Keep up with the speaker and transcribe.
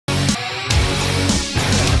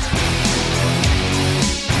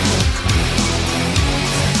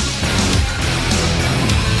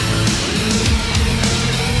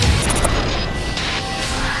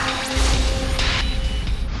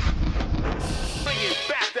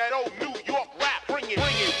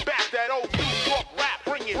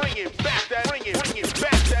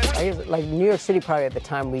Like New York City probably at the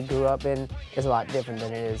time we grew up in is a lot different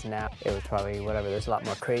than it is now. It was probably whatever, there's a lot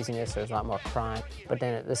more craziness, there's a lot more crime. But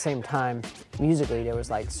then at the same time, musically there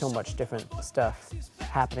was like so much different stuff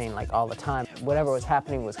happening like all the time. Whatever was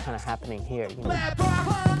happening was kind of happening here. You know?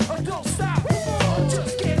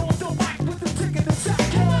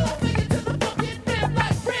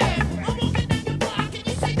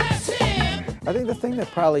 I think the thing that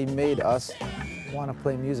probably made us want to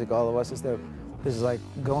play music, all of us, is like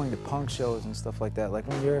going to punk shows and stuff like that. Like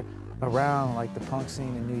when you're around like the punk scene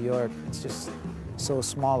in New York, it's just so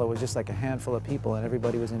small. It was just like a handful of people and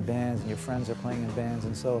everybody was in bands and your friends are playing in bands,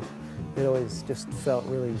 and so it always just felt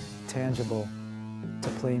really tangible to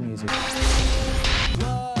play music.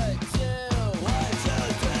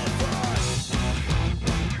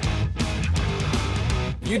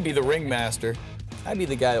 You'd be the ringmaster. I'd be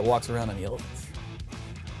the guy that walks around on the elephants.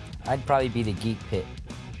 I'd probably be the geek pit.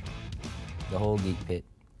 The whole geek pit.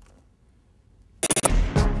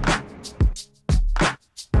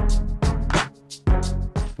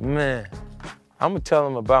 Man, I'm gonna tell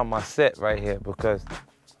them about my set right here, because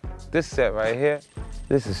this set right here,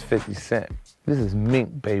 this is 50 Cent. This is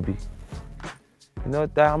Mink, baby. You know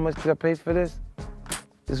how much did I pay for this?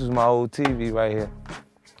 This was my old TV right here.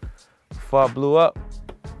 Before I blew up,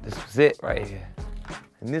 this was it right here.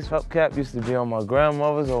 And this hubcap used to be on my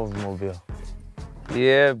grandmother's Oldsmobile.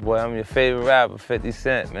 Yeah, boy, I'm your favorite rapper, 50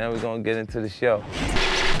 Cent, man. We're gonna get into the show.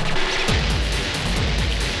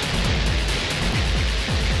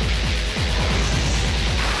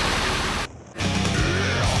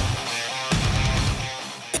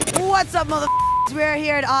 What's up, motherfuckers? We're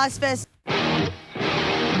here at Ozfest.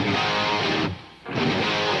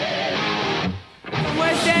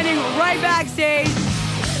 We're standing right backstage.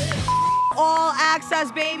 All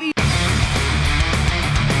access, baby.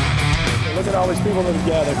 Look at all these people that are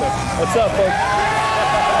together. What's up, folks?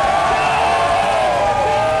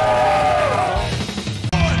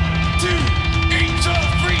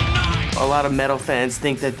 A lot of metal fans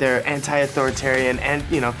think that they're anti-authoritarian and,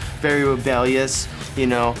 you know, very rebellious, you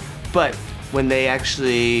know, but when they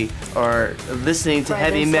actually are listening to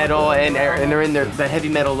heavy metal and are in the heavy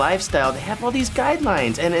metal lifestyle, they have all these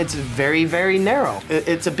guidelines, and it's very, very narrow.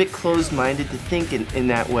 It's a bit closed-minded to think in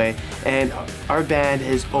that way, and our band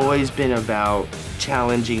has always been about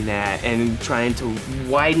challenging that and trying to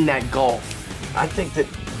widen that gulf. I think that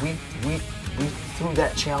we threw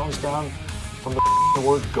that challenge down from the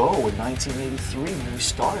word go in 1983 when we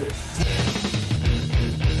started.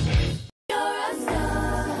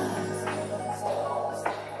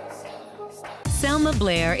 Selma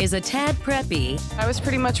Blair is a tad preppy. I was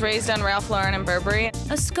pretty much raised on Ralph Lauren and Burberry.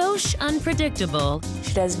 A skosh unpredictable.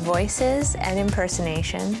 She does voices and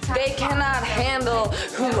impersonations. They cannot handle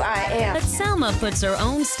who I am. But Selma puts her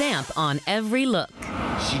own stamp on every look.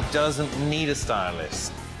 She doesn't need a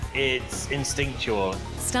stylist. It's instinctual.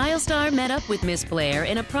 Style Star met up with Miss Blair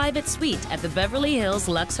in a private suite at the Beverly Hills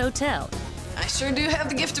Lux Hotel. I sure do have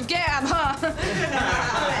the gift of gab, huh?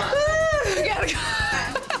 We gotta go.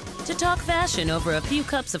 To talk fashion over a few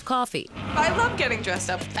cups of coffee. I love getting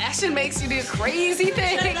dressed up. Fashion makes you do crazy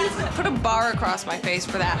things. Put a bar across my face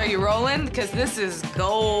for that. Are you rolling? Because this is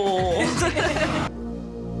gold.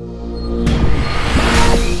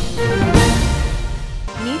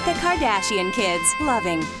 Meet the Kardashian kids.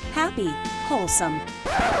 Loving, happy, wholesome.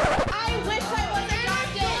 I wish I was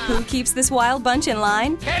adopted! Who keeps this wild bunch in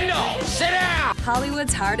line? Kendall, sit down!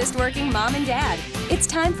 Hollywood's hardest working mom and dad. It's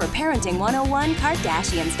time for Parenting 101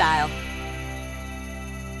 Kardashian style.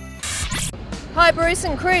 Hi, Bruce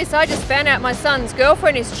and Chris. I just found out my son's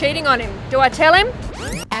girlfriend is cheating on him. Do I tell him?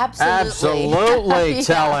 Absolutely. Absolutely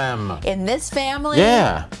tell him. In this family,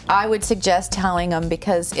 yeah, I would suggest telling him,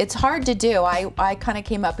 because it's hard to do. I kind of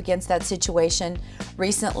came up against that situation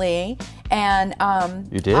recently, and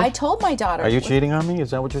you did? I told my daughter. Are you cheating on me?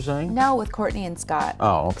 Is that what you're saying? No, with Courtney and Scott.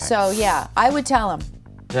 Oh, okay. So yeah, I would tell him.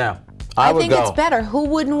 Yeah. I think it's better. Who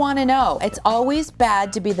wouldn't want to know? It's always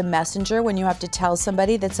bad to be the messenger when you have to tell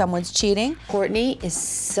somebody that someone's cheating. Courtney is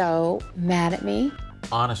so mad at me.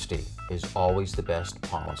 Honesty is always the best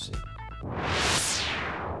policy.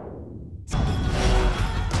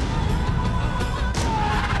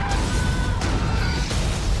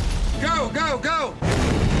 Go, go, go!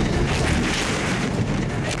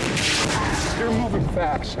 You're moving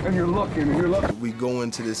fast, and you're looking, and you're looking. We go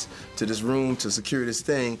into this room to secure this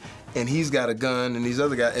thing, and he's got a gun, and these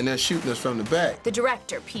other guys, and they're shooting us from the back. The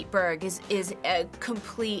director, Pete Berg, is a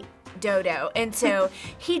complete dodo, and so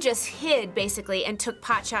he just hid, basically, and took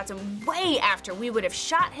pot shots, and way after we would have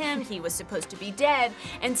shot him, he was supposed to be dead,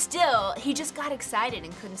 and still, he just got excited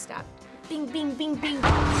and couldn't stop. Bing, bing, bing, bing.